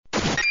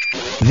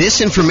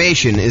This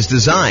information is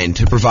designed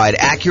to provide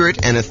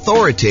accurate and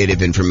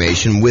authoritative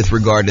information with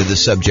regard to the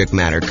subject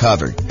matter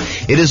covered.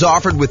 It is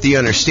offered with the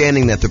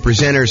understanding that the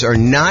presenters are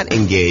not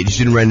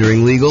engaged in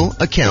rendering legal,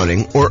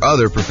 accounting, or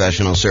other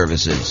professional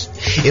services.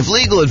 If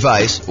legal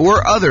advice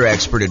or other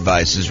expert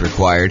advice is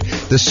required,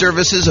 the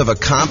services of a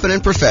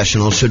competent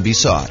professional should be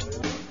sought.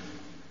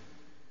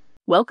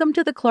 Welcome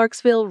to the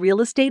Clarksville Real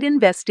Estate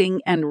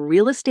Investing and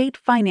Real Estate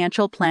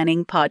Financial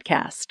Planning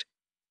Podcast.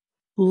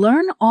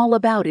 Learn all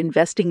about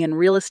investing in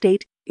real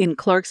estate in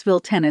Clarksville,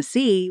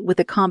 Tennessee, with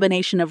a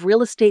combination of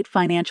real estate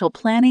financial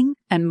planning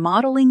and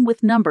modeling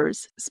with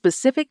numbers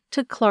specific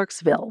to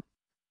Clarksville.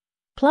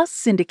 Plus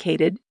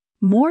syndicated,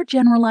 more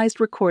generalized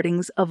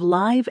recordings of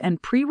live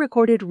and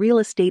pre-recorded real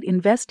estate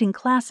investing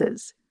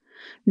classes,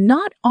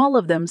 not all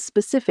of them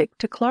specific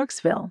to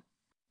Clarksville.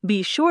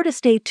 Be sure to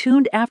stay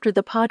tuned after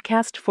the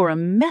podcast for a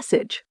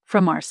message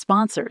from our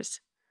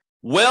sponsors.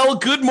 Well,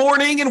 good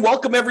morning and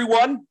welcome,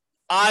 everyone.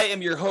 I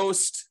am your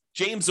host,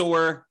 James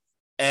Orr,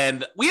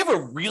 and we have a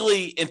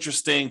really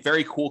interesting,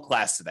 very cool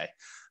class today.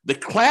 The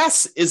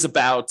class is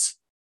about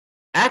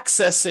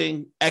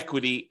accessing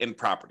equity in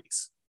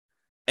properties.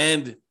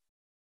 And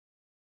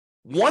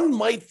one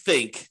might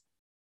think,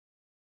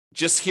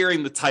 just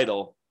hearing the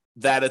title,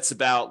 that it's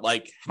about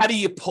like, how do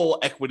you pull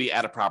equity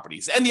out of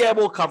properties? And yeah,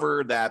 we'll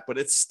cover that, but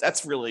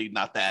that's really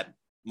not that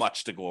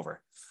much to go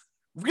over.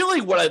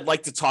 Really, what I'd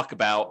like to talk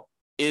about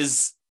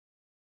is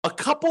a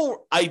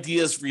couple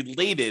ideas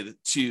related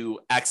to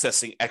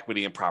accessing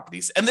equity in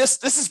properties. And this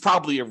is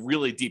probably a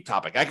really deep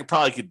topic.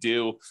 I could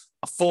do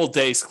a full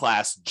day's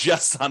class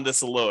just on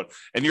this alone.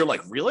 And you're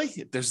like,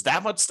 really? There's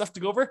that much stuff to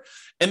go over?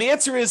 And the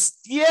answer is,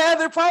 yeah,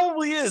 there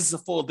probably is a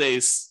full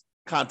day's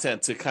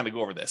content to kind of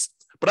go over this.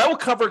 But I will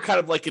cover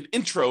kind of like an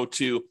intro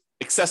to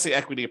accessing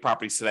equity in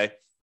properties today.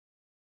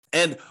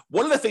 And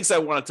one of the things I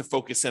wanted to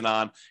focus in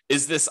on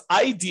is this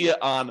idea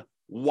on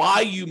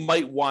why you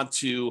might want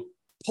to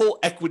pull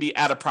equity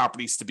out of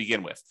properties to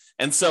begin with.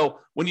 And so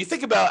when you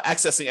think about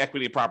accessing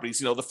equity in properties,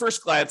 the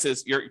first glance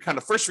is your kind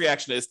of first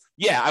reaction is,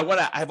 yeah,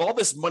 I have all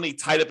this money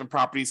tied up in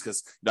properties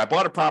because I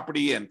bought a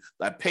property and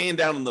I'm paying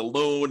down on the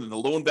loan and the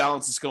loan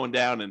balance is going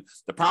down and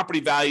the property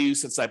value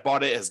since I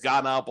bought it has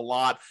gone up a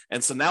lot.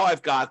 And so now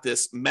I've got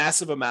this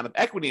massive amount of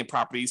equity in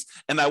properties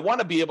and I want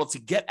to be able to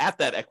get at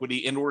that equity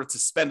in order to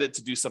spend it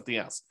to do something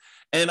else.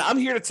 And I'm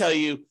here to tell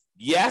you,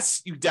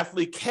 yes, you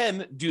definitely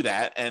can do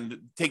that and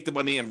take the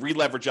money and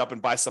re-leverage up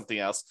and buy something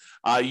else.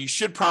 You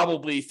should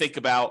probably think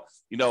about,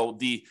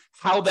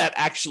 how that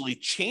actually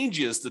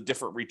changes the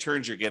different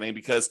returns you're getting,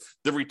 because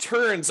the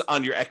returns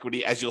on your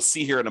equity, as you'll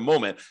see here in a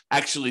moment,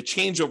 actually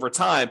change over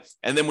time.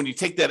 And then when you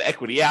take that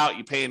equity out,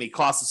 you pay any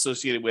costs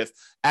associated with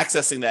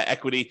accessing that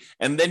equity,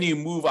 and then you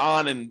move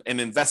on and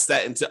invest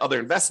that into other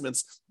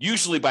investments,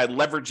 usually by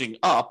leveraging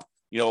up,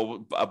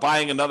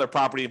 buying another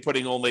property and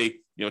putting only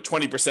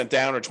 20%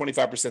 down or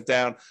 25%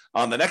 down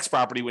on the next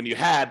property when you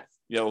had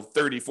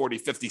 30, 40,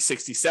 50,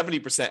 60,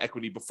 70%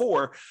 equity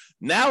before.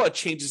 Now it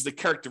changes the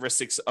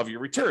characteristics of your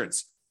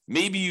returns.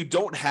 Maybe you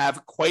don't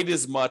have quite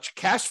as much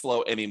cash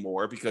flow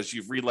anymore because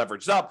you've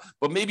re-leveraged up,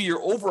 but maybe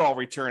your overall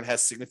return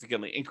has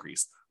significantly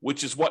increased,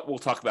 which is what we'll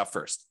talk about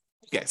first.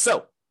 Okay,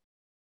 so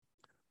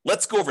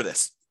let's go over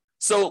this.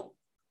 So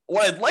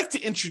what I'd like to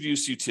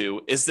introduce you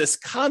to is this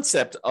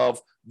concept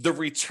of the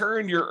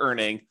return you're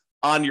earning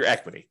on your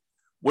equity.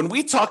 When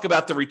we talk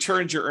about the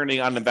returns you're earning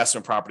on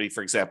investment property,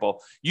 for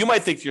example, you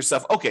might think to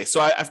yourself, okay,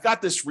 so I've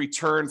got this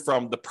return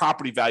from the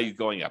property value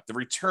going up, the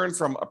return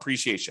from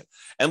appreciation.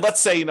 And let's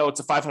say, it's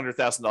a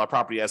 $500,000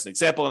 property as an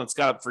example, and it's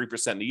got up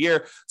 3% a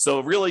year.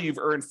 So really you've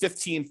earned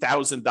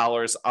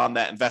 $15,000 on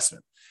that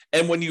investment.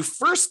 And when you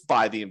first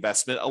buy the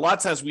investment, a lot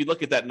of times we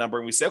look at that number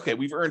and we say, okay,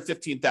 we've earned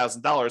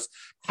 $15,000.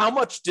 How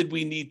much did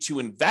we need to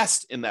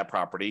invest in that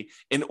property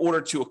in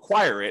order to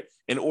acquire it,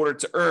 in order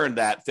to earn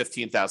that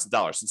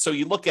 $15,000? And so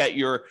you look at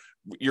your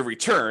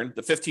return,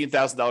 the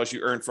 $15,000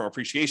 you earned from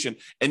appreciation,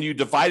 and you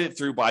divide it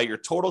through by your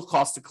total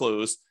cost to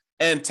close,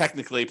 and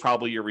technically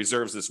probably your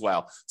reserves as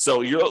well. So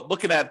you're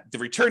looking at the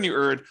return you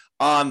earned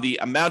on the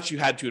amount you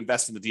had to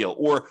invest in the deal,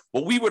 or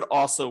what we would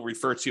also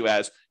refer to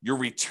as your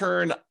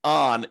return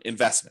on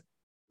investment.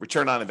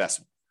 Return on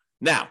investment.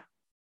 Now,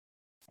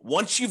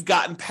 once you've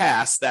gotten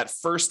past that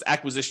first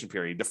acquisition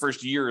period, the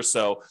first year or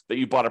so that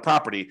you bought a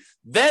property,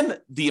 then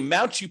the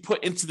amount you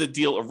put into the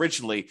deal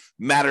originally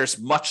matters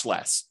much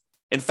less.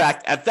 In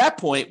fact, at that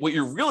point, what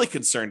you're really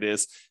concerned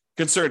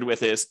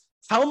with is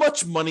how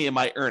much money am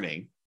I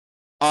earning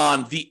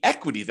on the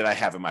equity that I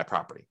have in my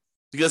property?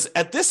 Because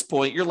at this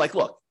point, you're like,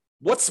 look,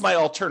 what's my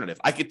alternative?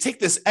 I could take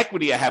this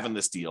equity I have in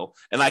this deal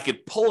and I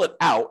could pull it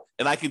out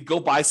and I could go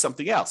buy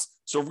something else.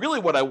 So really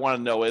what I want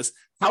to know is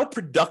how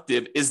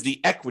productive is the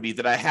equity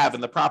that I have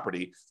in the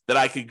property that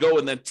I could go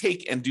and then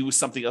take and do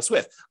something else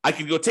with? I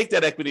could go take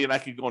that equity and I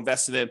could go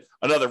invest it in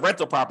another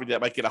rental property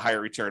that might get a higher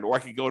return, or I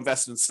could go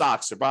invest in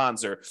stocks or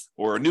bonds or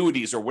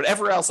annuities or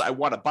whatever else I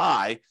want to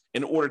buy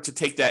in order to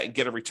take that and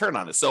get a return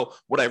on it. So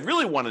what I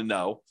really want to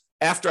know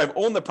after I've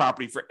owned the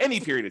property for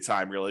any period of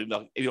time, really,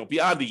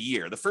 beyond a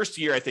year. The first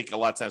year, I think a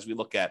lot of times we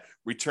look at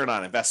return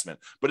on investment.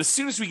 But as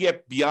soon as we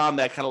get beyond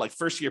that kind of like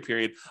first year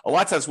period, a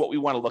lot of times what we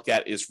want to look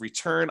at is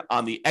return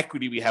on the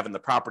equity we have in the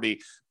property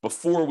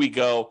before we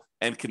go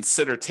and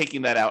consider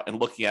taking that out and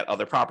looking at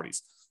other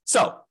properties.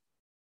 So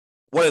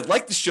what I'd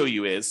like to show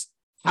you is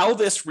how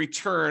this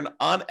return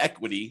on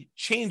equity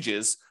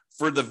changes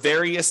for the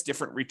various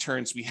different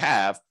returns we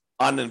have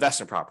on an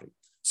investment property.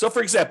 So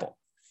for example,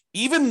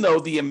 even though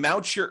the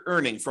amount you're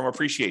earning from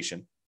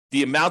appreciation,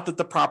 the amount that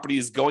the property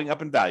is going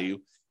up in value,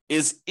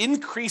 is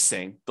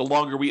increasing the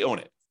longer we own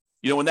it.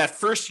 In that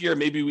first year,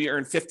 maybe we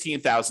earned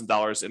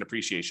 $15,000 in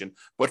appreciation,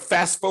 but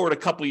fast forward a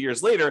couple of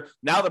years later,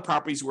 now the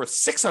property's worth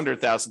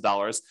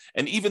 $600,000.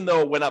 And even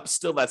though it went up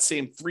still that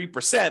same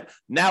 3%,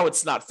 now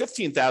it's not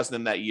 $15,000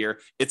 in that year,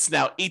 it's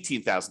now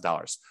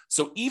 $18,000.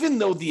 So even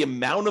though the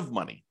amount of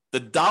money, the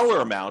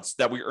dollar amounts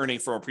that we're earning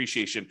from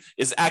appreciation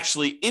is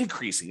actually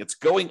increasing. It's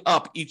going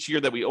up each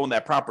year that we own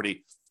that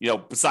property,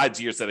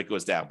 besides years that it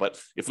goes down.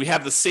 But if we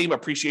have the same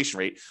appreciation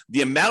rate,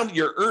 the amount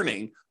you're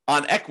earning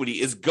on equity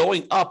is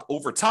going up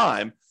over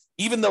time,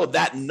 even though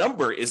that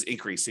number is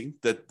increasing,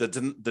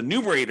 the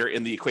numerator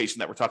in the equation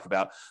that we're talking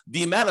about,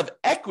 the amount of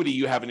equity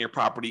you have in your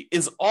property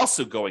is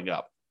also going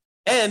up.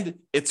 And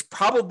it's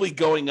probably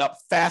going up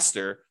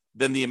faster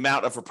than the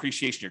amount of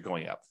appreciation you're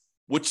going up,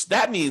 which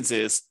that means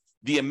is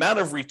the amount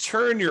of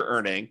return you're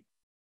earning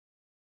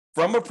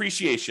from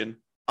appreciation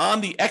on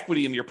the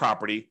equity in your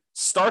property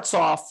starts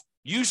off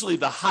usually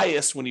the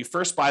highest when you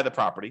first buy the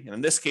property. And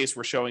in this case,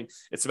 we're showing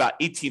it's about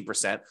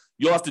 18%.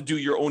 You'll have to do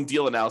your own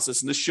deal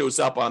analysis. And this shows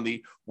up on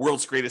the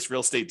world's greatest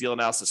real estate deal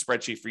analysis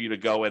spreadsheet for you to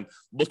go and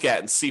look at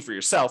and see for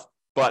yourself.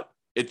 But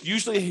it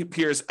usually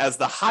appears as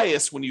the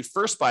highest when you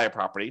first buy a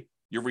property,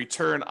 your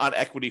return on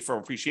equity from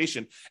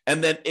appreciation,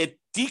 and then it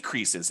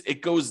decreases.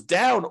 It goes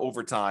down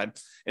over time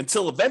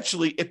until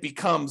eventually it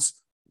becomes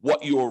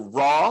what your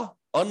raw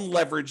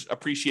unleveraged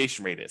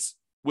appreciation rate is,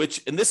 which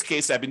in this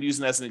case, I've been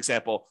using as an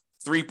example,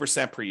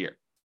 3% per year.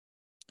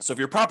 So if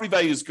your property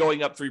value is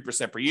going up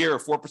 3% per year or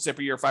 4%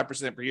 per year or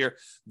 5% per year,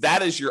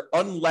 that is your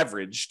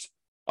unleveraged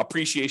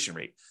appreciation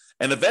rate.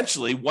 And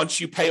eventually, once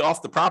you pay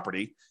off the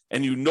property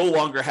and you no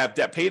longer have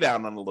debt pay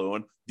down on the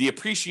loan, the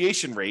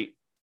appreciation rate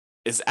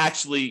is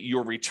actually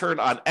your return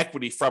on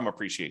equity from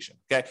appreciation.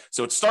 Okay.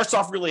 So it starts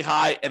off really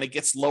high and it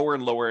gets lower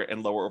and lower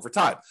and lower over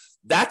time.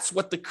 That's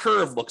what the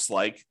curve looks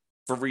like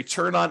for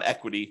return on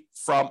equity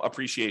from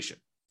appreciation.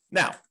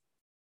 Now,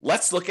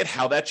 let's look at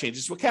how that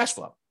changes with cash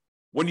flow.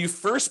 When you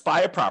first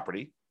buy a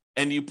property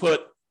and you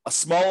put a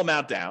small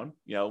amount down,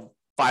 5%,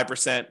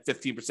 15%,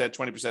 20%,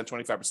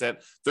 25%,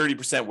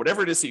 30%,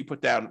 whatever it is that you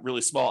put down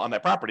really small on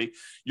that property,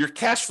 your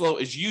cash flow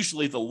is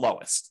usually the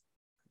lowest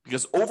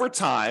because over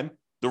time,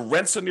 the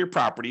rents on your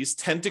properties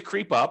tend to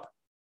creep up,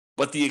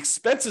 but the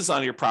expenses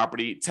on your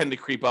property tend to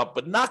creep up,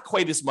 but not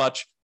quite as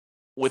much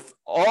with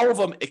all of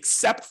them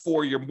except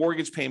for your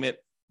mortgage payment,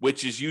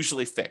 which is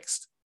usually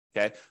fixed.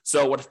 Okay.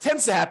 So what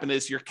tends to happen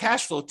is your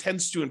cash flow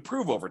tends to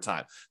improve over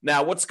time.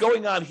 Now, what's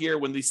going on here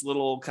when these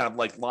little kind of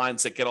like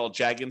lines that get all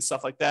jagged and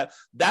stuff like that,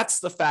 that's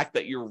the fact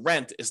that your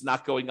rent is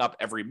not going up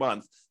every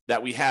month,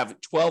 that we have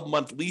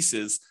 12-month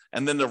leases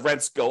and then the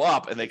rents go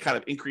up and they kind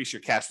of increase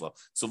your cash flow.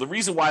 So the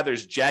reason why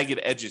there's jagged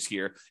edges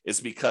here is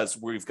because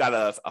we've got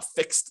a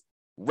fixed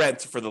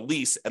rent for the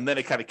lease and then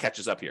it kind of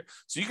catches up here.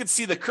 So you can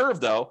see the curve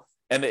though,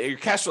 and your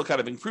cash flow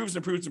kind of improves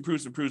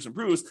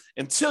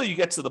until you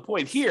get to the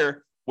point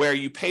here where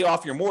you pay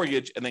off your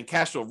mortgage and then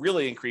cash flow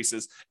really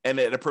increases and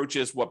it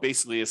approaches what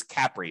basically is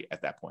cap rate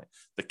at that point.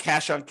 The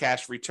cash on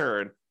cash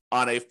return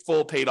on a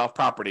full paid off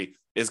property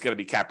is going to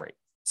be cap rate.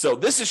 So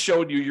this is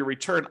showing you your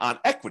return on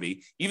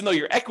equity. Even though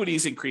your equity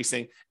is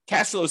increasing,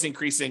 cash flow is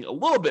increasing a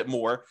little bit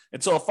more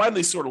until it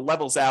finally sort of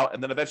levels out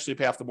and then eventually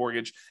pay off the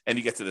mortgage and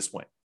you get to this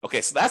point.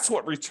 Okay, so that's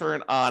what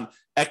return on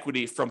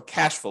equity from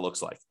cash flow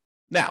looks like.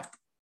 Now,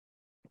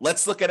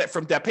 let's look at it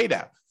from debt pay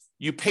down.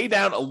 You pay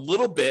down a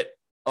little bit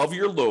of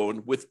your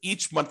loan with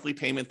each monthly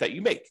payment that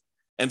you make.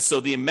 And so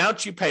the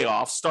amount you pay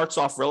off starts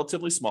off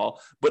relatively small,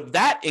 but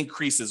that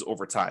increases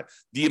over time.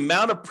 The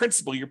amount of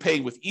principal you're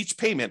paying with each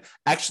payment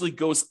actually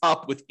goes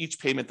up with each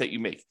payment that you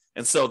make.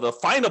 And so the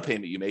final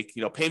payment you make,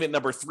 payment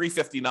number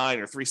 359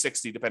 or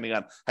 360, depending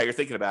on how you're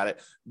thinking about it,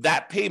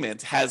 that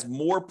payment has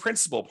more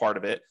principal part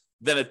of it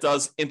than it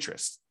does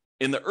interest.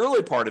 In the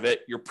early part of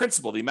it, your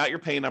principal, the amount you're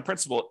paying on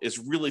principal is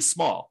really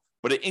small,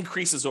 but it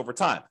increases over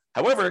time.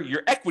 However,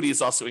 your equity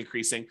is also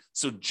increasing.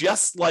 So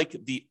just like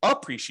the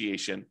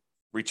appreciation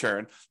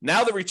return,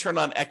 now the return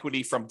on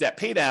equity from debt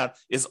pay down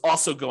is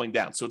also going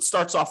down. So it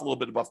starts off a little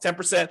bit above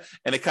 10%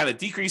 and it kind of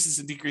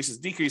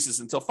decreases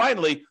until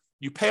finally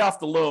you pay off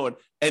the loan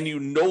and you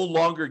no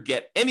longer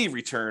get any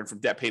return from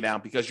debt pay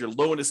down because your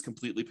loan is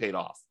completely paid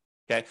off.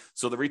 Okay.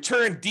 So the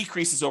return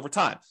decreases over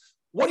time.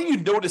 What are you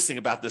noticing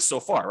about this so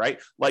far, right?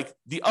 Like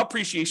the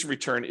appreciation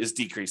return is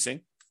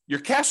decreasing. Your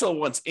cash flow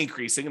one's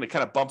increasing and it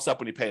kind of bumps up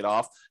when you pay it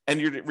off. And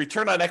your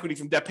return on equity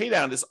from debt pay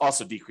down is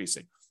also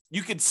decreasing.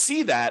 You can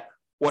see that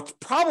what's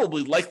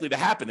probably likely to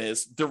happen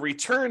is the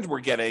returns we're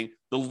getting,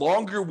 the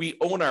longer we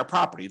own our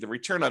property, the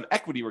return on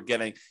equity we're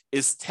getting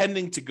is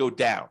tending to go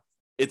down.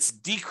 It's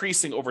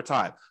decreasing over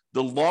time.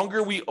 The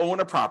longer we own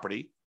a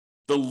property,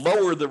 the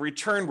lower the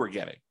return we're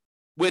getting,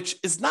 which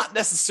is not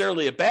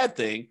necessarily a bad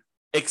thing,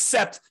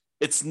 except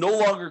it's no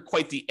longer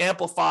quite the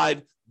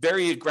amplified,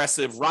 very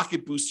aggressive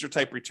rocket booster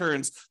type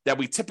returns that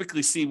we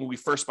typically see when we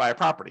first buy a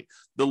property.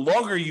 The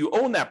longer you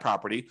own that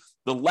property,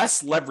 the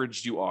less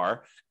leveraged you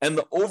are, and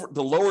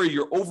the lower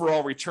your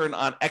overall return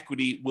on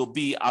equity will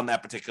be on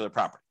that particular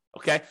property.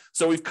 Okay,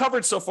 so we've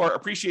covered so far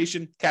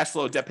appreciation, cash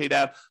flow, debt pay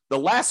down. The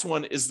last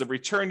one is the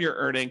return you're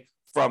earning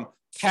from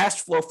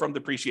cash flow from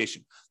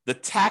depreciation, the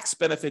tax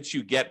benefits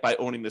you get by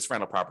owning this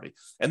rental property.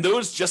 And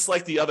those, just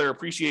like the other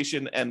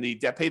appreciation and the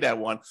debt pay down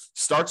one,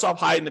 starts off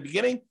high in the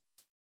beginning,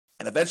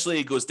 and eventually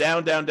it goes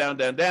down, down, down,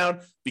 down, down,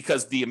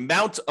 because the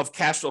amount of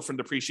cash flow from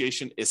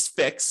depreciation is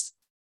fixed.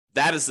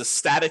 That is a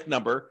static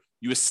number.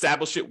 You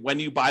establish it when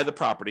you buy the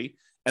property,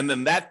 and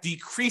then that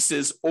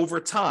decreases over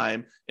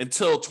time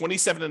until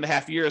 27 and a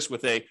half years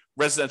with a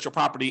residential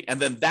property, and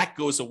then that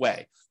goes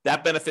away.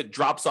 That benefit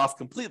drops off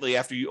completely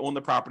after you own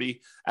the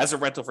property as a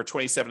rental for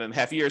 27 and a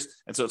half years.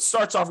 And so it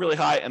starts off really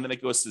high, and then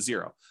it goes to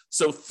zero.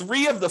 So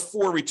 3 of the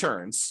 4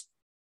 returns,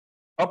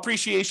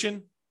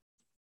 appreciation,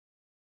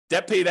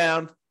 debt pay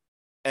down,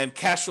 and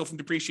cash flow from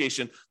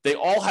depreciation, they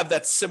all have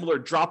that similar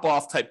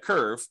drop-off type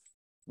curve,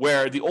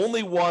 where the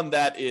only one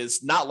that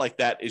is not like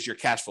that is your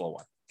cash flow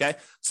one. Okay,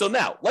 so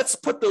now let's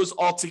put those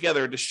all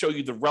together to show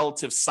you the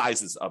relative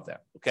sizes of them.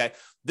 Okay,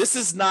 this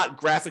is not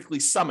graphically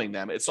summing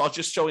them, it's all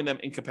just showing them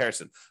in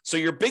comparison. So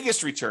your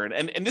biggest return,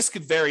 and this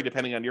could vary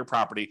depending on your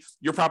property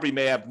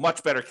may have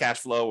much better cash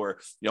flow, or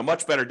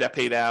much better debt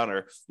pay down,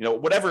 or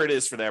whatever it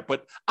is for there.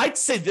 But I'd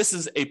say this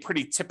is a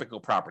pretty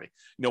typical property,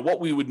 what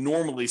we would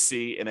normally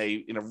see in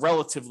a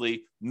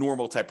relatively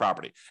normal type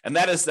property. And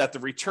that is that the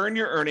return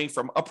you're earning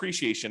from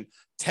appreciation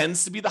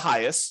tends to be the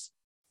highest.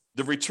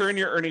 The return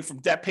you're earning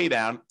from debt pay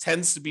down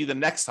tends to be the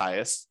next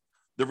highest.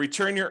 The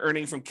return you're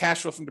earning from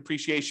cash flow from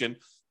depreciation,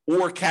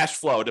 or cash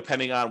flow,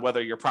 depending on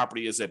whether your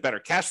property is a better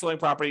cash flowing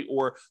property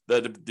or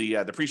the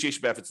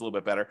depreciation benefit's a little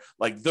bit better.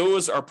 Like,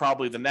 those are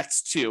probably the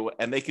next 2,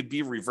 and they could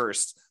be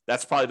reversed.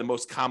 That's probably the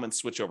most common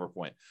switchover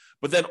point.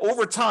 But then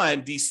over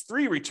time, these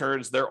 3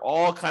 returns, they're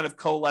all kind of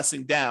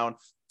coalescing down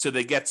till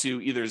they get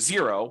to either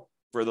zero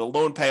for the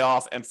loan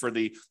payoff and for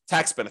the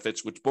tax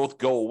benefits, which both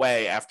go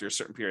away after a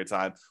certain period of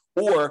time,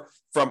 or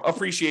from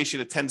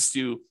appreciation, it tends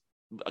to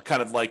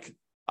kind of like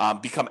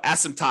become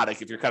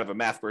asymptotic. If you're kind of a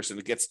math person,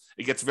 it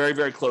gets very,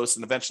 very close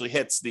and eventually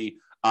hits the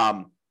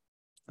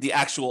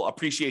actual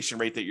appreciation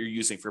rate that you're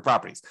using for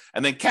properties.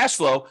 And then cash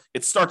flow,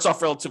 it starts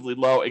off relatively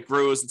low, it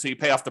grows until you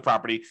pay off the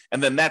property,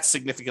 and then that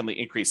significantly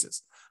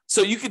increases.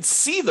 So you can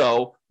see,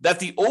 though, that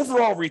the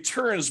overall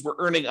returns we're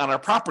earning on our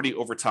property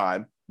over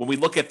time, when we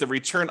look at the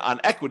return on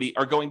equity,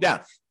 are going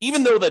down,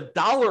 even though the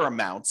dollar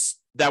amounts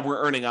that we're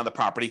earning on the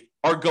property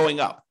are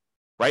going up,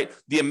 right?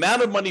 The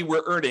amount of money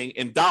we're earning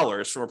in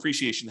dollars from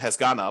appreciation has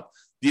gone up.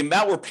 The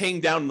amount we're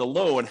paying down in the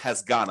loan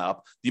has gone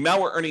up. The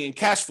amount we're earning in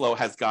cash flow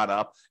has gone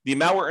up. The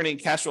amount we're earning in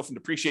cash flow from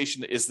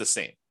depreciation is the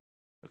same.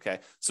 Okay,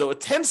 so it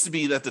tends to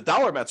be that the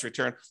dollar amounts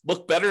return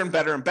look better and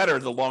better and better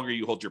the longer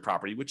you hold your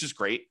property, which is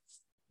great.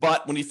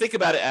 But when you think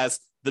about it as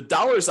the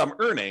dollars I'm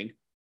earning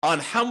on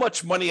how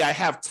much money I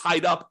have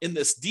tied up in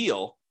this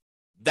deal,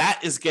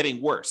 that is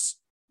getting worse,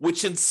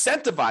 which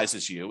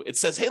incentivizes you. It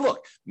says, hey,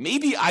 look,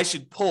 maybe I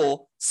should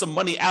pull some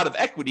money out of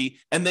equity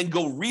and then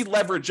go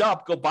re-leverage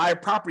up, go buy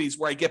properties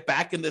where I get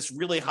back in this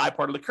really high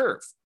part of the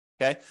curve.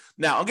 Okay.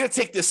 Now I'm going to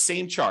take this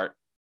same chart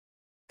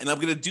and I'm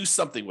going to do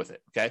something with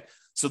it. Okay.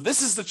 So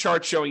this is the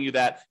chart showing you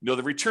that,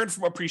 the return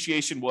from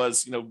appreciation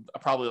was,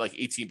 probably like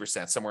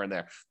 18%, somewhere in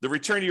there. The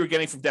return you were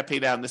getting from debt pay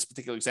down in this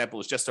particular example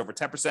is just over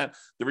 10%.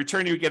 The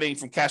return you were getting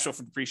from cash flow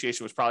from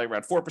depreciation was probably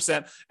around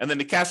 4%. And then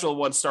the cash flow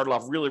one started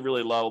off really,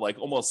 really low, like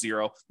almost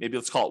zero. Maybe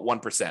let's call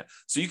it 1%.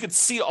 So you could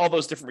see all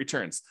those different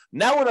returns.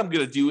 Now what I'm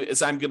going to do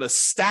is I'm going to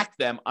stack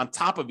them on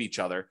top of each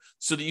other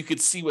so that you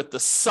could see what the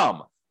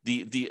sum,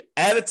 the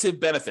additive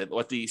benefit,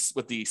 what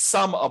the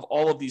sum of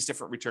all of these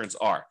different returns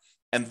are.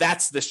 And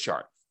that's this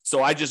chart.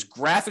 So I just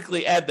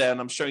graphically add that, and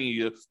I'm showing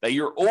you that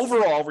your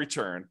overall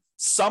return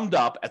summed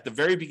up at the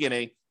very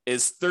beginning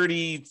is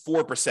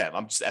 34%.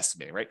 I'm just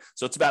estimating, right?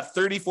 So it's about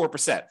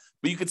 34%.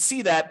 But you can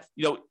see that,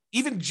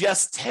 even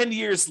just 10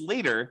 years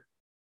later,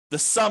 the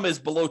sum is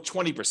below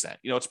 20%.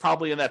 It's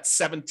probably in that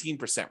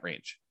 17%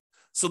 range.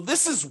 So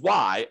this is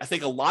why I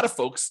think a lot of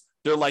folks,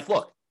 they're like,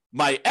 look,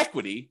 my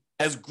equity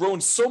has grown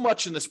so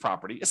much in this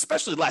property,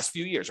 especially the last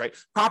few years, right?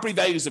 Property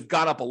values have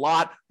gone up a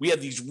lot. We have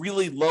these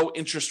really low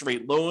interest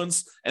rate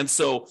loans. And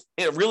so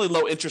really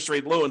low interest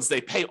rate loans,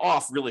 they pay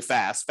off really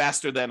fast,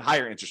 faster than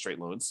higher interest rate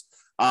loans.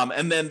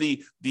 And then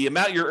the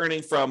amount you're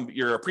earning from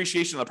your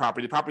appreciation of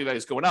the property value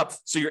is going up.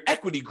 So your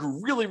equity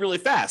grew really, really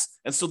fast.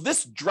 And so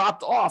this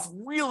dropped off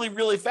really,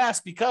 really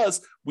fast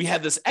because we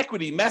had this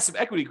massive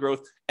equity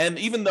growth. And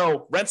even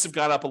though rents have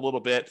gone up a little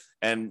bit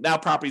and now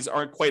properties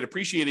aren't quite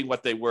appreciating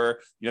what they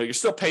were, you're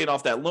still paying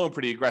off that loan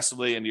pretty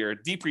aggressively and your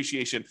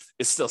depreciation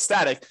is still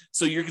static.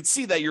 So you can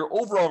see that your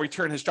overall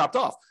return has dropped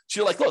off. So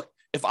you're like, look,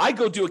 if I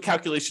go do a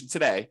calculation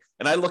today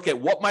and I look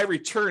at what my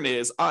return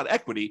is on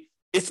equity,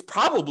 it's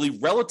probably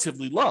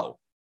relatively low.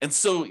 And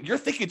so you're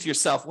thinking to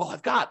yourself, well,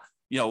 I've got,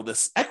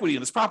 this equity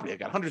in this property. I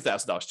got $100,000,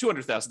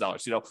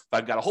 $200,000. If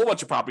I've got a whole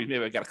bunch of properties,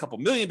 maybe I've got a couple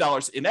 $1 million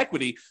in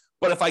equity.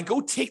 But if I go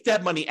take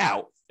that money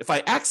out, if I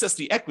access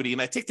the equity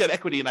and I take that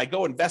equity and I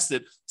go invest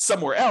it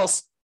somewhere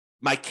else,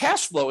 my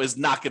cash flow is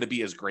not going to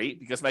be as great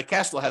because my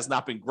cash flow has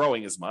not been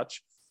growing as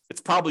much. It's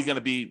probably going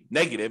to be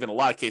negative in a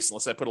lot of cases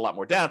unless I put a lot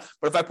more down.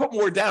 But if I put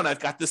more down, I've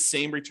got the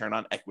same return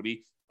on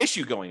equity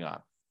issue going on,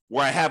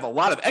 where I have a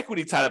lot of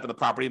equity tied up in the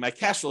property, my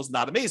cash flow is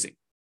not amazing.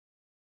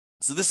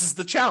 So this is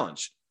the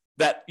challenge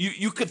that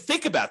you could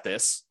think about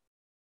this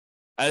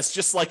as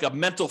just like a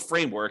mental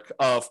framework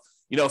of,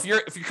 if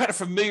you're kind of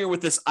familiar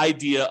with this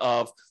idea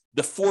of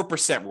the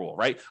 4% rule,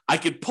 right? I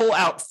could pull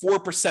out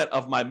 4%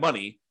 of my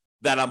money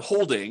that I'm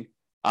holding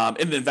in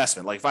an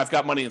investment. Like if I've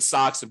got money in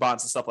stocks and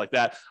bonds and stuff like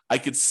that, I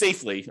could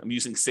safely, I'm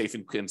using safe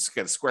in kind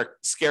of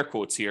scare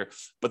quotes here,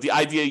 but the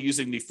idea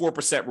using the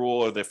 4%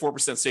 rule or the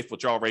 4% safe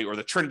withdrawal rate or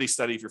the Trinity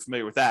study, if you're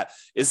familiar with that,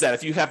 is that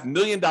if you have $1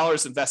 million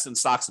invested in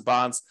stocks and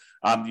bonds,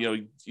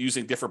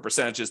 using different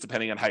percentages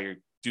depending on how you're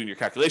doing your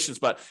calculations,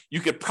 but you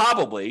could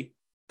probably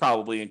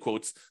in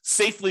quotes,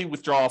 safely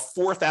withdraw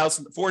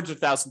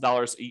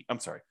 $40,000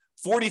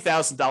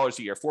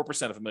 a year,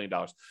 4% of $1 million,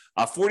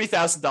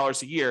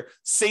 $40,000 a year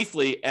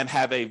safely and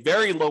have a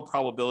very low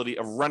probability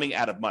of running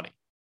out of money.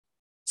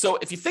 So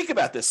if you think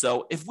about this,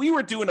 though, if we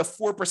were doing a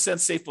 4%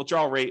 safe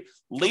withdrawal rate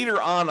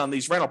later on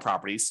these rental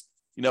properties,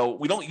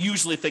 we don't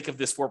usually think of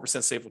this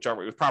 4% safe withdrawal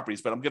rate with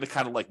properties, but I'm going to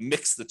kind of like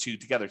mix the two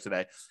together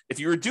today. If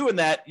you were doing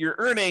that, you're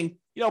earning,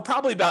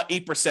 probably about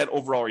 8%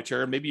 overall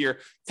return. Maybe your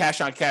cash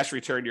on cash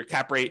return, your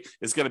cap rate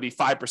is going to be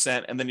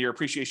 5%, and then your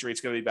appreciation rate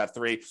is going to be about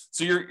 3%.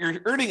 So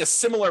you're earning a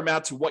similar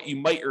amount to what you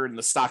might earn in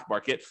the stock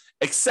market,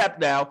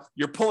 except now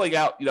you're pulling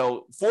out,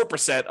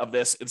 4% of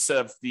this instead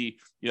of the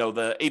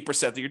 8%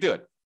 that you're doing.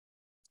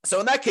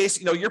 So in that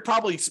case, you're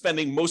probably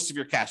spending most of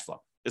your cash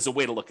flow is a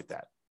way to look at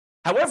that.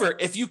 However,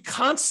 if you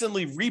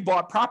constantly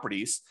rebought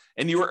properties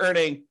and you were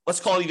earning, let's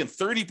call it even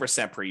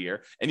 30% per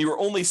year, and you were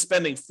only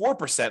spending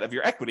 4% of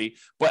your equity,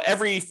 but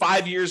every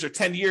 5 years or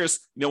 10 years,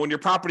 when your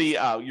property,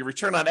 your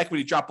return on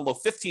equity dropped below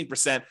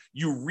 15%,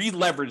 you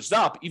re-leveraged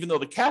up, even though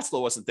the cash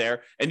flow wasn't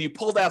there, and you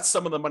pulled out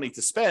some of the money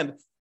to spend.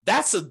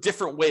 That's a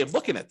different way of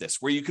looking at this,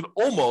 where you could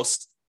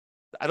almost,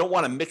 I don't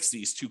want to mix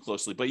these too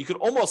closely, but you could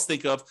almost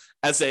think of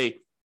as a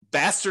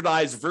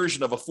bastardized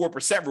version of a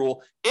 4%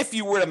 rule if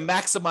you were to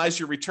maximize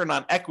your return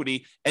on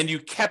equity and you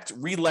kept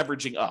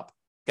re-leveraging up,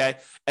 okay?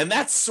 And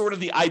that's sort of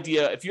the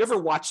idea. If you ever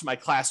watched my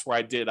class where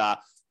I did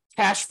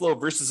cash flow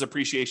versus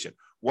appreciation,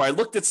 where I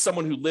looked at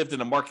someone who lived in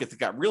a market that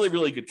got really,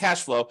 really good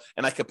cash flow,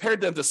 and I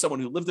compared them to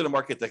someone who lived in a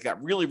market that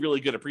got really, really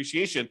good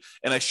appreciation,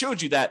 and I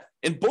showed you that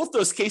in both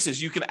those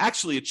cases, you can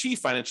actually achieve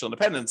financial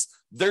independence.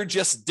 They're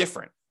just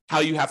different how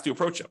you have to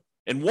approach them.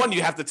 And one,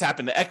 you have to tap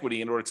into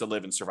equity in order to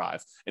live and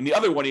survive. And the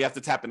other one, you have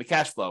to tap into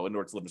cash flow in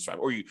order to live and survive.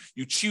 Or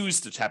you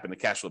choose to tap into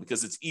cash flow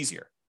because it's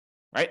easier,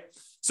 right?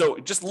 So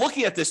just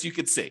looking at this, you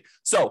could see.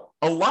 So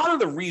a lot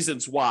of the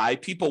reasons why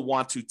people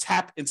want to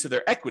tap into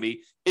their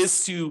equity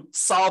is to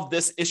solve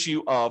this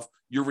issue of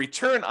your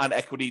return on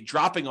equity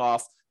dropping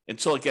off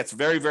until it gets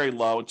very, very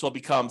low, until it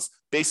becomes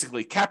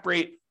basically cap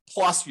rate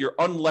plus your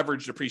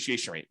unleveraged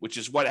depreciation rate, which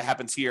is what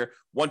happens here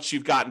once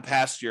you've gotten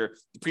past your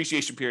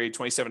depreciation period,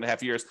 27 and a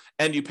half years,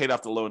 and you paid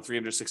off the loan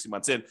 360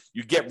 months in.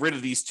 You get rid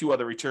of these two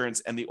other returns,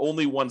 and the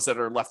only ones that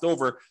are left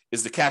over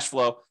is the cash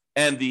flow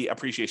and the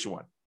appreciation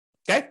one.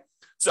 Okay?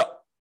 So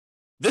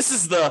this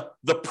is the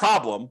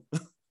problem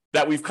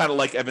that we've kind of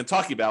like I've been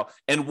talking about,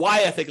 and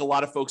why I think a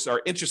lot of folks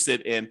are interested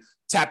in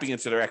tapping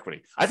into their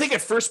equity. I think at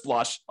first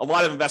blush, a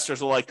lot of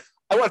investors are like,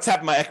 I want to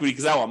tap my equity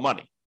because I want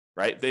money.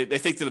 Right? They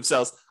think to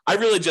themselves, I'm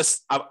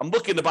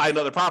looking to buy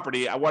another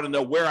property. I want to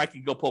know where I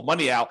can go pull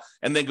money out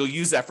and then go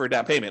use that for a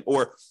down payment.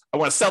 Or I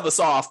want to sell this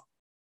off,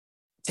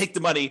 take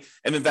the money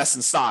and invest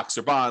in stocks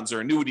or bonds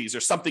or annuities or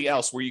something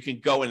else where you can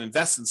go and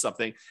invest in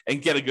something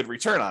and get a good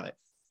return on it.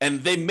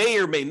 And they may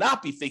or may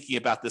not be thinking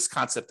about this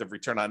concept of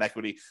return on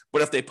equity.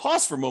 But if they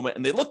pause for a moment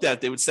and they looked at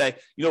it, they would say,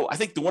 I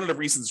think one of the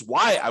reasons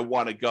why I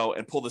want to go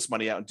and pull this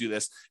money out and do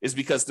this is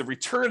because the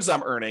returns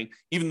I'm earning,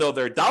 even though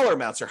their dollar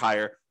amounts are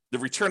higher, the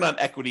return on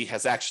equity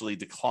has actually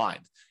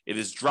declined. It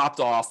has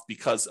dropped off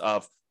because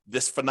of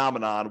this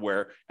phenomenon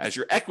where as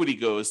your equity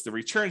goes, the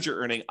returns you're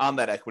earning on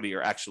that equity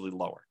are actually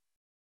lower.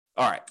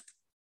 All right.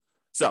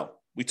 So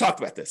we talked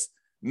about this.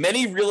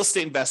 Many real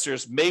estate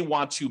investors may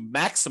want to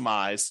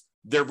maximize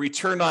their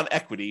return on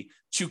equity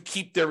to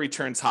keep their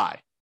returns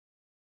high.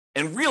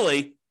 And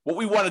really, what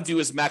we want to do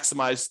is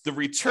maximize the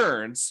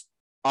returns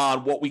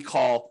on what we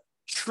call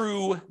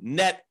true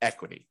net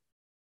equity.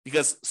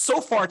 Because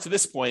so far to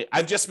this point,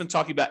 I've just been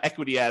talking about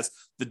equity as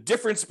the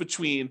difference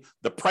between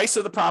the price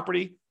of the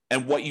property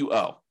and what you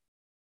owe.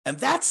 And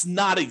that's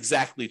not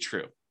exactly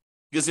true.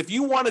 Because if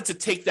you wanted to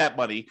take that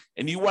money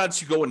and you wanted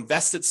to go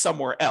invest it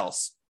somewhere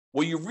else,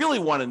 what you really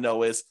want to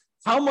know is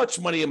how much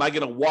money am I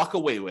going to walk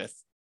away with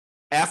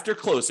after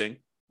closing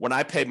when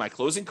I pay my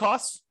closing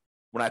costs,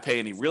 when I pay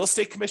any real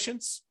estate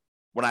commissions,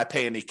 when I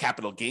pay any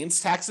capital gains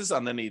taxes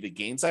on any of the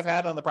gains I've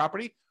had on the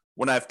property,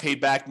 when I've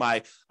paid back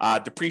my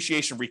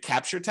depreciation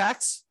recapture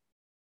tax.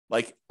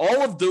 Like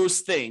all of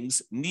those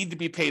things need to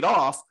be paid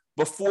off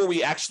before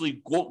we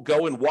actually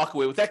go and walk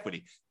away with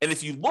equity. And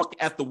if you look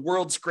at the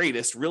world's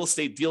greatest real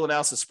estate deal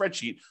analysis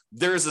spreadsheet,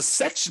 there's a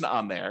section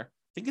on there,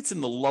 I think it's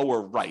in the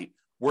lower right,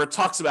 where it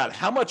talks about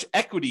how much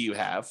equity you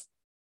have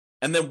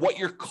and then what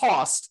your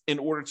cost in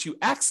order to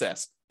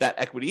access that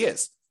equity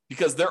is.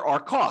 Because there are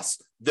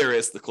costs. There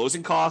is the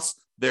closing costs,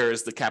 there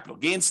is the capital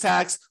gains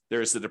tax, there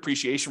is the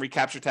depreciation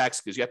recapture tax,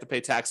 because you have to pay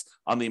tax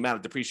on the amount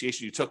of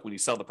depreciation you took when you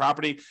sell the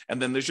property,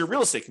 and then there's your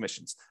real estate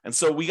commissions. And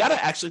so we got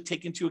to actually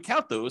take into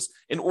account those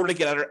in order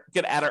to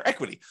get at our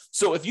equity.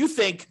 So if you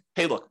think,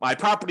 hey, look, my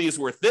property is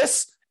worth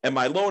this and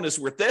my loan is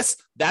worth this,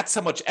 that's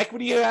how much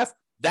equity you have,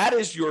 that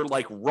is your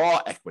like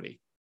raw equity.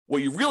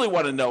 What you really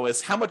want to know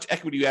is how much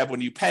equity you have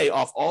when you pay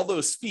off all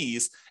those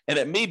fees, and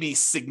it may be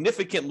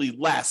significantly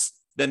less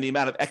than the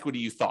amount of equity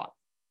you thought.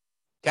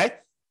 Okay?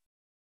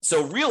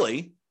 So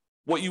really,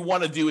 what you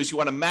want to do is you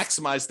want to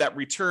maximize that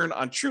return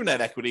on true net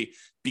equity,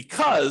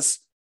 because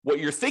what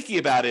you're thinking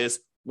about is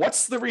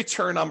what's the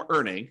return I'm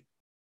earning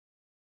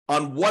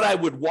on what I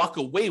would walk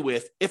away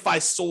with if I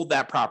sold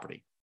that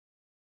property?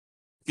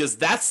 Because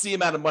that's the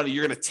amount of money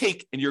you're going to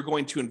take and you're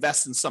going to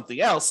invest in something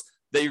else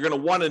that you're going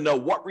to want to know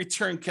what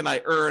return can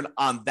I earn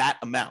on that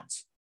amount.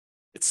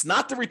 It's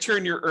not the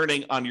return you're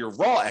earning on your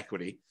raw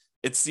equity.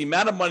 It's the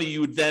amount of money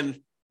you would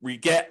then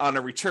get on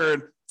a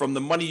return from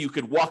the money you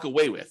could walk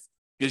away with.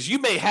 Because you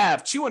may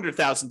have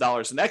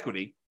 $200,000 in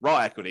equity, raw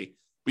equity,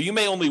 but you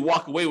may only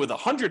walk away with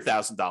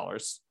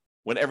 $100,000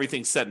 when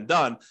everything's said and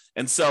done.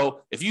 And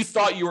so if you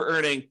thought you were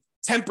earning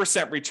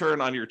 10%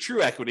 return on your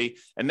true equity,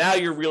 and now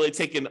you're really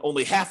taking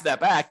only half of that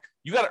back,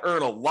 you got to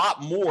earn a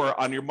lot more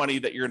on your money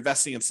that you're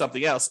investing in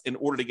something else in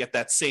order to get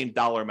that same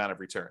dollar amount of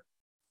return.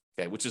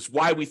 Okay, which is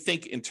why we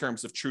think in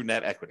terms of true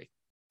net equity.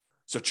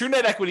 So true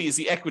net equity is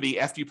the equity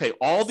after you pay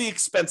all the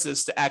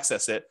expenses to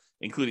access it,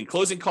 including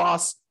closing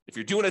costs. If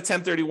you're doing a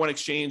 1031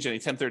 exchange, any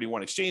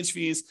 1031 exchange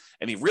fees,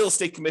 any real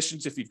estate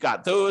commissions, if you've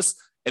got those,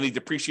 any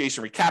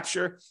depreciation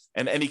recapture,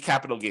 and any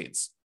capital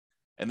gains.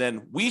 And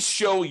then we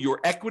show your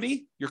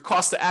equity, your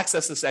cost to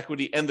access this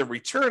equity, and the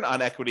return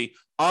on equity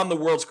on the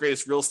world's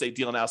greatest real estate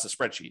deal analysis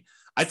spreadsheet.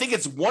 I think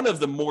it's one of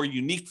the more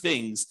unique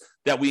things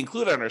that we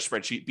include on our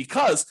spreadsheet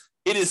because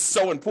it is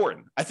so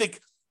important. I think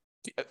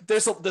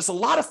there's a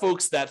lot of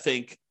folks that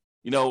think,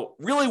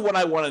 really what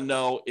I want to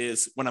know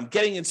is when I'm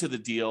getting into the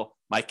deal,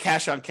 my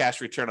cash on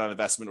cash return on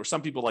investment, or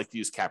some people like to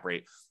use cap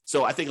rate.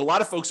 So I think a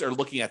lot of folks are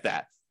looking at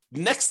that.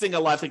 Next thing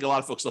I think a lot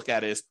of folks look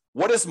at is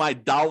what is my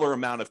dollar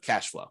amount of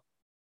cash flow?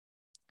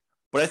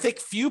 But I think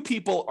few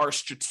people are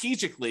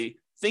strategically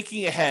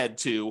thinking ahead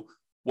to,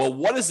 well,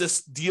 what does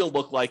this deal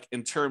look like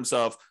in terms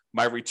of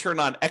my return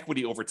on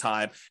equity over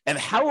time? And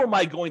how am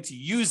I going to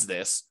use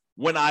this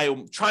when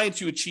I'm trying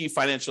to achieve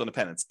financial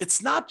independence?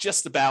 It's not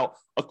just about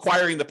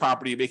acquiring the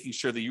property and making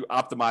sure that you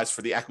optimize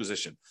for the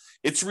acquisition.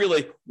 It's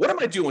really, what am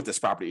I doing with this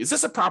property? Is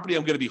this a property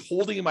I'm going to be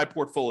holding in my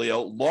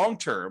portfolio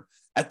long-term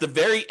at the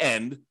very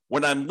end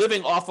when I'm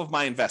living off of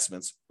my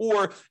investments?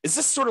 Or is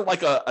this sort of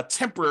like a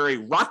temporary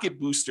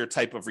rocket booster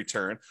type of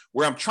return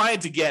where I'm trying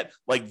to get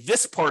like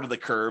this part of the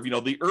curve,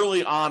 the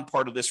early on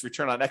part of this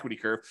return on equity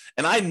curve,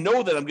 and I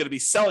know that I'm going to be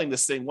selling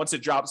this thing once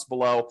it drops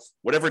below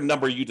whatever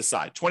number you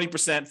decide,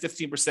 20%,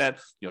 15%,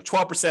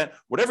 12%,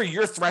 whatever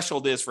your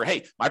threshold is for,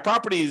 hey, my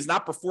property is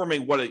not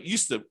performing what it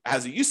used to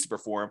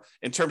perform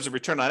in terms of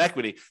return on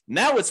equity.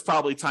 Now it's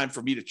probably time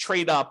for me to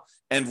trade up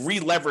and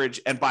re-leverage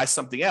and buy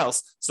something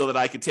else so that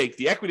I can take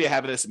the equity I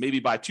have in this and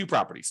maybe buy 2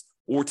 properties,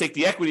 or take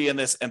the equity in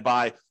this and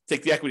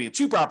take the equity in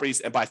 2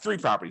 properties and buy 3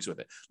 properties with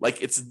it.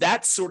 Like, it's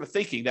that sort of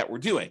thinking that we're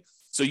doing.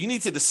 So you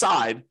need to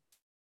decide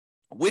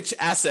which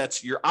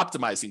assets you're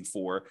optimizing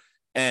for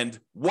and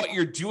what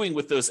you're doing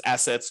with those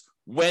assets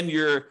when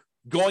you're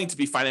going to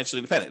be financially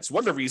independent. It's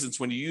one of the reasons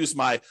when you use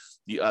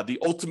the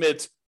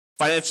ultimate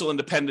financial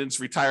independence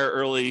retire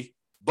early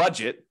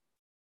budget,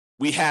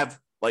 we have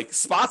like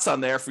spots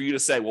on there for you to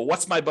say, well,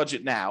 what's my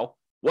budget now?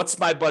 What's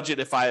my budget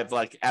if I have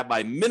like at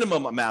my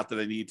minimum amount that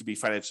I need to be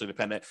financially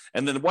independent?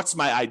 And then what's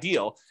my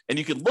ideal? And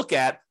you can look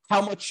at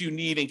how much you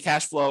need in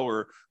cash flow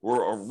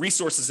or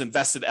resources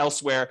invested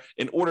elsewhere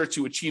in order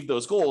to achieve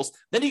those goals.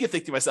 Then you can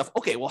think to myself,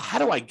 okay, well, how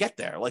do I get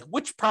there? Like,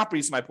 which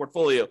properties in my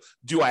portfolio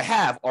do I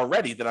have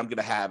already that I'm going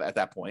to have at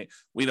that point?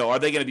 Are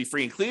they going to be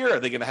free and clear? Are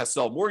they going to have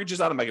still mortgages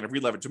on them? Am I going to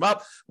re-leverage them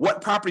up? What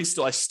properties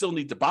do I still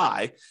need to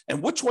buy?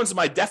 And which ones am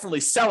I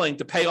definitely selling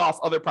to pay off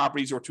other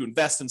properties or to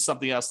invest in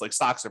something else like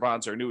stocks or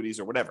bonds or annuities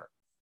or whatever?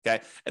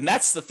 Okay. And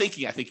that's the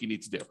thinking I think you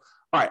need to do.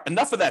 All right.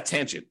 Enough of that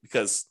tangent,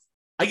 because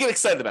I get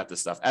excited about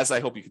this stuff, as I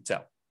hope you can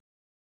tell.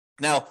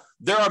 Now,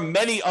 there are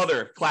many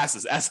other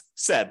classes, as I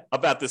said,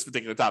 about this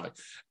particular topic.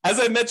 As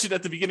I mentioned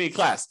at the beginning of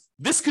class,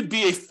 this could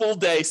be a full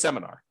day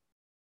seminar.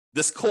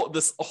 This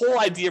whole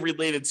idea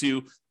related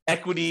to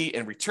equity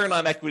and return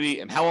on equity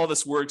and how all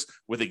this works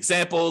with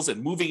examples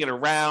and moving it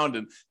around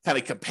and kind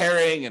of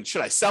comparing, and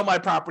should I sell my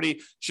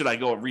property? Should I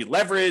go and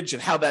re-leverage,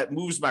 and how that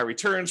moves my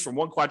returns from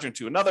one quadrant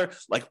to another?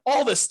 Like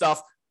all this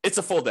stuff, it's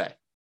a full day.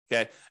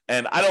 Okay.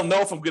 And I don't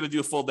know if I'm going to do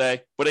a full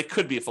day, but it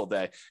could be a full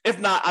day. If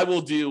not, I will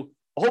do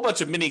a whole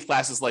bunch of mini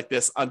classes like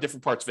this on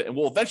different parts of it, and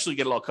we'll eventually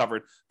get it all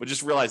covered, but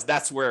just realize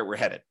that's where we're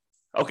headed.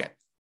 Okay.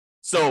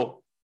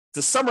 So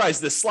to summarize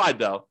this slide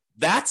though,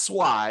 that's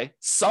why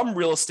some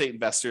real estate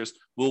investors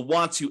will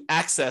want to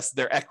access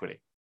their equity.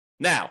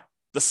 Now,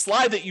 the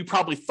slide that you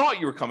probably thought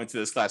you were coming to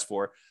this class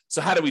for,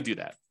 so how do we do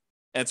that?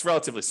 And it's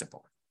relatively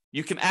simple.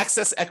 You can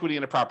access equity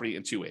in a property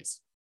in two ways.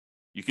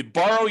 You could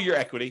borrow your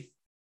equity,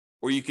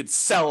 or you could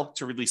sell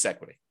to release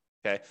equity,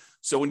 okay?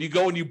 So when you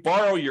go and you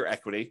borrow your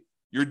equity,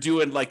 you're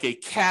doing like a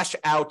cash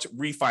out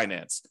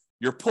refinance.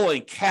 You're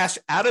pulling cash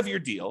out of your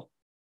deal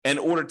in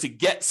order to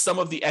get some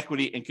of the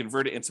equity and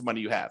convert it into money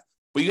you have.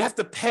 But you have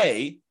to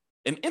pay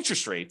an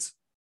interest rate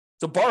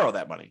to borrow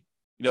that money.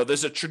 You know,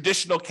 there's a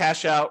traditional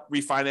cash out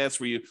refinance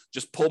where you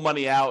just pull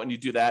money out and you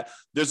do that.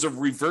 There's a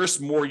reverse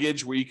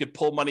mortgage where you could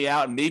pull money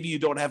out and maybe you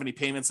don't have any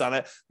payments on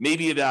it.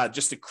 Maybe it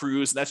just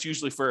accrues. And that's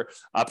usually for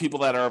people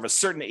that are of a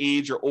certain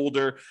age or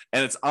older,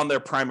 and it's on their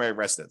primary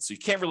residence. So you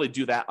can't really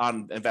do that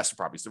on investment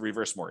properties, the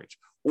reverse mortgage.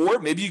 Or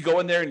maybe you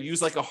go in there and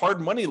use like a hard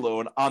money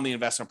loan on the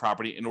investment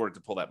property in order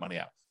to pull that money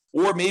out.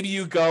 Or maybe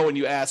you go and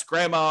you ask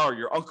grandma or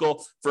your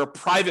uncle for a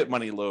private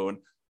money loan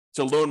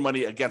to loan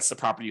money against the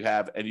property you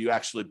have, and you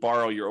actually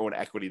borrow your own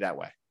equity that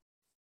way.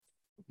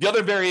 The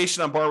other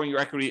variation on borrowing your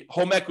equity,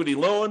 home equity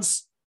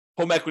loans,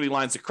 home equity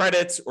lines of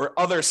credit, or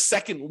other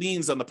second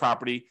liens on the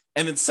property.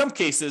 And in some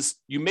cases,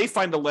 you may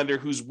find a lender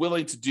who's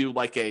willing to do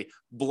like a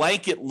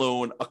blanket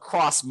loan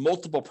across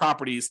multiple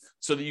properties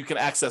so that you can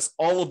access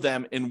all of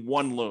them in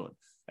one loan.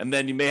 And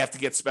then you may have to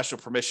get special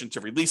permission to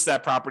release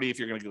that property if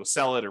you're going to go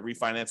sell it or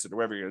refinance it or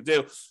whatever you're going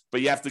to do. But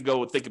you have to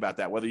go and think about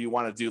that, whether you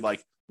want to do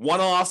like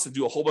one-offs and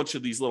do a whole bunch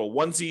of these little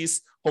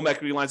onesies, home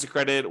equity lines of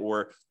credit,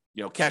 or,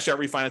 you know, cash out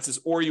refinances,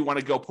 or you want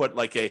to go put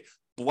like a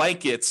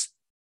blanket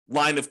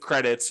line of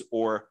credit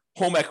or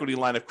home equity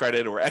line of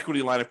credit or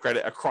equity line of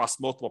credit across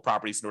multiple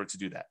properties in order to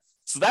do that.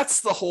 So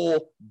that's the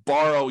whole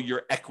borrow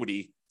your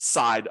equity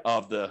side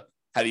of the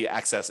how do you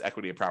access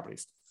equity in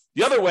properties.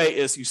 The other way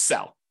is you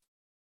sell.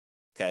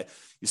 Okay.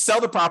 You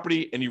sell the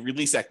property and you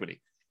release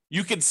equity.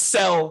 You can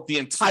sell the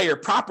entire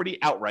property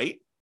outright,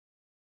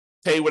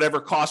 pay whatever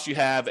cost you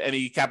have,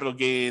 any capital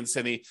gains,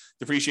 any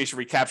depreciation,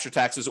 recapture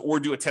taxes, or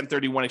do a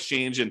 1031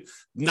 exchange and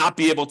not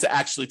be able to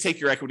actually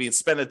take your equity and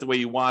spend it the way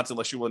you want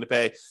unless you're willing to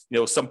pay, you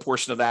know, some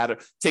portion of that, or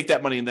take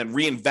that money and then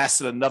reinvest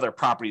in another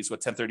property is what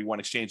 1031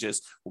 exchange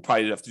is. We'll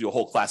probably have to do a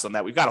whole class on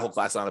that. We've got a whole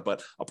class on it,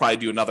 but I'll probably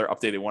do another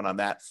updated one on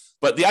that.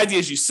 But the idea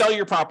is you sell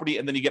your property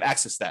and then you get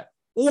access to that.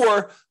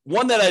 Or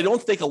one that I don't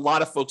think a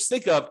lot of folks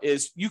think of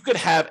is you could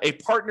have a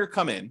partner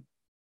come in,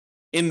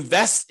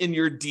 invest in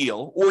your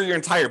deal or your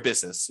entire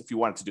business if you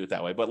wanted to do it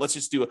that way. But let's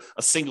just do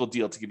a single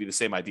deal to give you the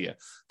same idea.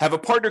 Have a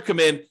partner come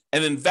in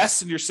and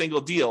invest in your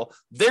single deal.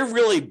 They're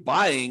really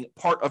buying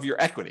part of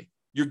your equity.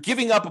 You're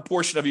giving up a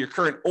portion of your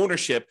current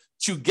ownership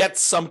to get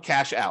some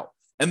cash out.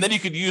 And then you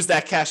could use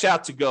that cash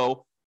out to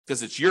go,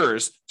 because it's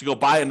yours, to go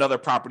buy another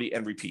property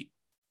and repeat.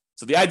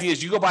 So the idea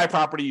is you go buy a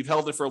property, you've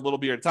held it for a little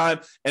bit of time,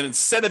 and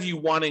instead of you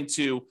wanting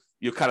to,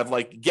 you kind of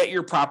like get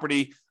your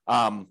property,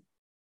 I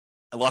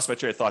lost my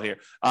train of thought here.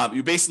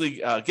 You basically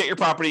get your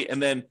property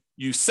and then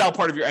you sell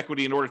part of your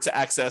equity in order to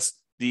access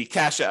the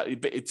cash out,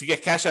 to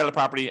get cash out of the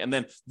property, and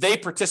then they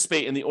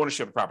participate in the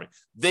ownership of the property.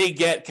 They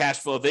get cash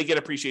flow, they get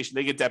appreciation,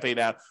 they get debt paid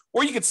out,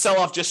 or you could sell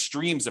off just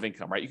streams of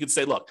income, right? You could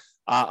say, look,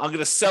 I'm going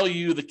to sell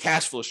you the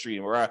cash flow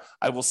stream, or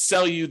I will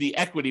sell you the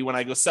equity when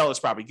I go sell this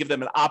property, give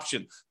them an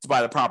option to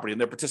buy the property,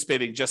 and they're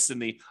participating just in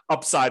the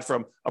upside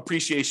from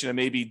appreciation and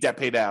maybe debt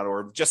paid out,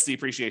 or just the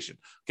appreciation.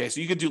 Okay, so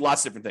you could do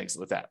lots of different things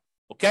with that.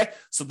 Okay,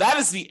 so that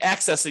is the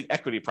accessing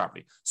equity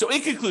property. So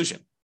in conclusion,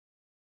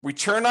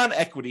 return on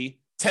equity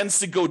tends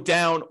to go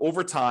down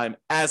over time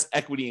as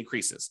equity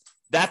increases.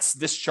 That's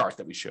this chart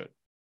that we showed.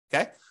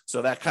 Okay,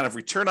 so that kind of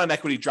return on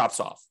equity drops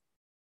off.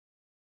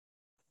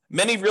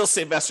 Many real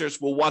estate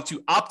investors will want to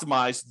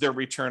optimize their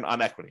return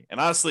on equity. And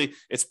honestly,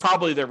 it's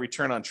probably their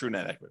return on true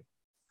net equity.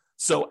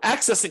 So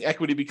accessing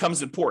equity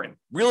becomes important.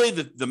 Really,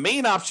 the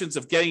main options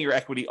of getting your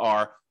equity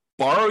are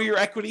borrow your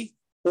equity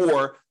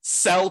or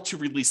sell to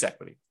release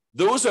equity.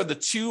 Those are the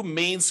two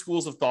main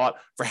schools of thought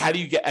for how do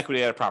you get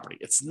equity out of property.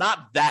 It's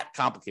not that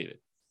complicated.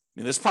 I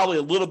mean, there's probably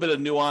a little bit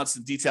of nuance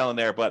and detail in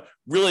there, but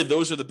really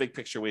those are the big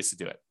picture ways to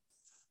do it.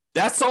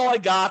 That's all I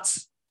got.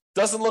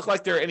 Doesn't look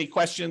like there are any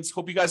questions.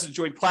 Hope you guys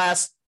enjoyed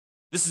class.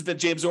 This has been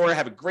James Orr.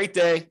 Have a great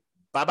day.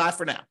 Bye-bye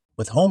for now.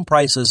 With home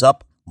prices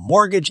up,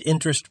 mortgage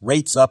interest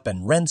rates up,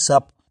 and rents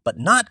up, but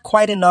not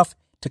quite enough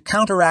to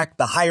counteract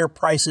the higher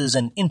prices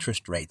and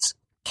interest rates.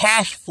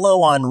 cash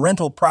flow on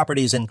rental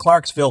properties in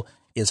Clarksville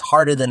is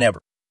harder than ever.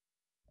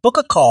 Book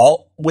a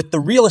call with the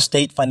Real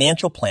Estate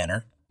Financial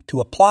Planner to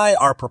apply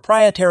our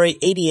proprietary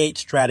 88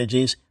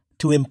 strategies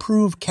to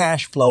improve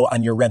cash flow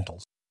on your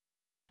rentals.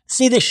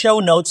 See the show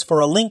notes for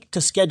a link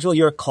to schedule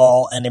your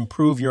call and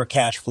improve your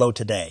cash flow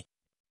today.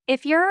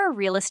 If you're a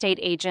real estate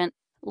agent,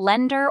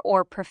 lender,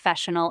 or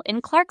professional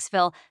in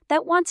Clarksville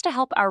that wants to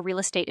help our real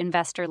estate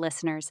investor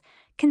listeners,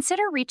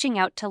 consider reaching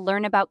out to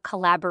learn about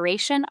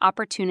collaboration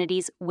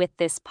opportunities with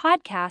this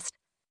podcast.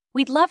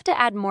 We'd love to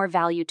add more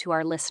value to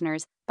our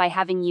listeners by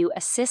having you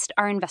assist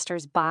our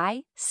investors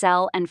buy,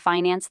 sell, and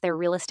finance their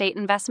real estate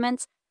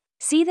investments.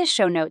 See the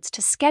show notes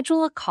to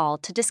schedule a call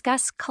to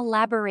discuss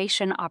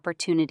collaboration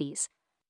opportunities.